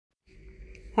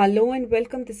Hello and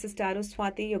welcome. This is Tarot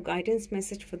Swati, your guidance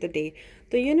message for the day.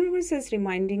 The universe is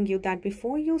reminding you that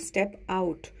before you step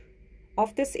out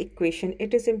of this equation,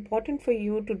 it is important for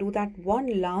you to do that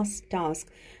one last task,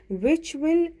 which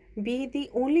will be the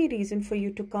only reason for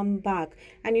you to come back.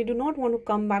 And you do not want to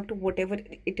come back to whatever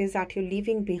it is that you're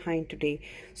leaving behind today.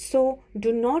 So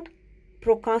do not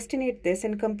procrastinate this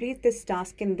and complete this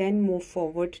task and then move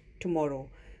forward tomorrow.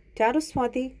 Tarot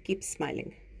Swati, keep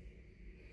smiling.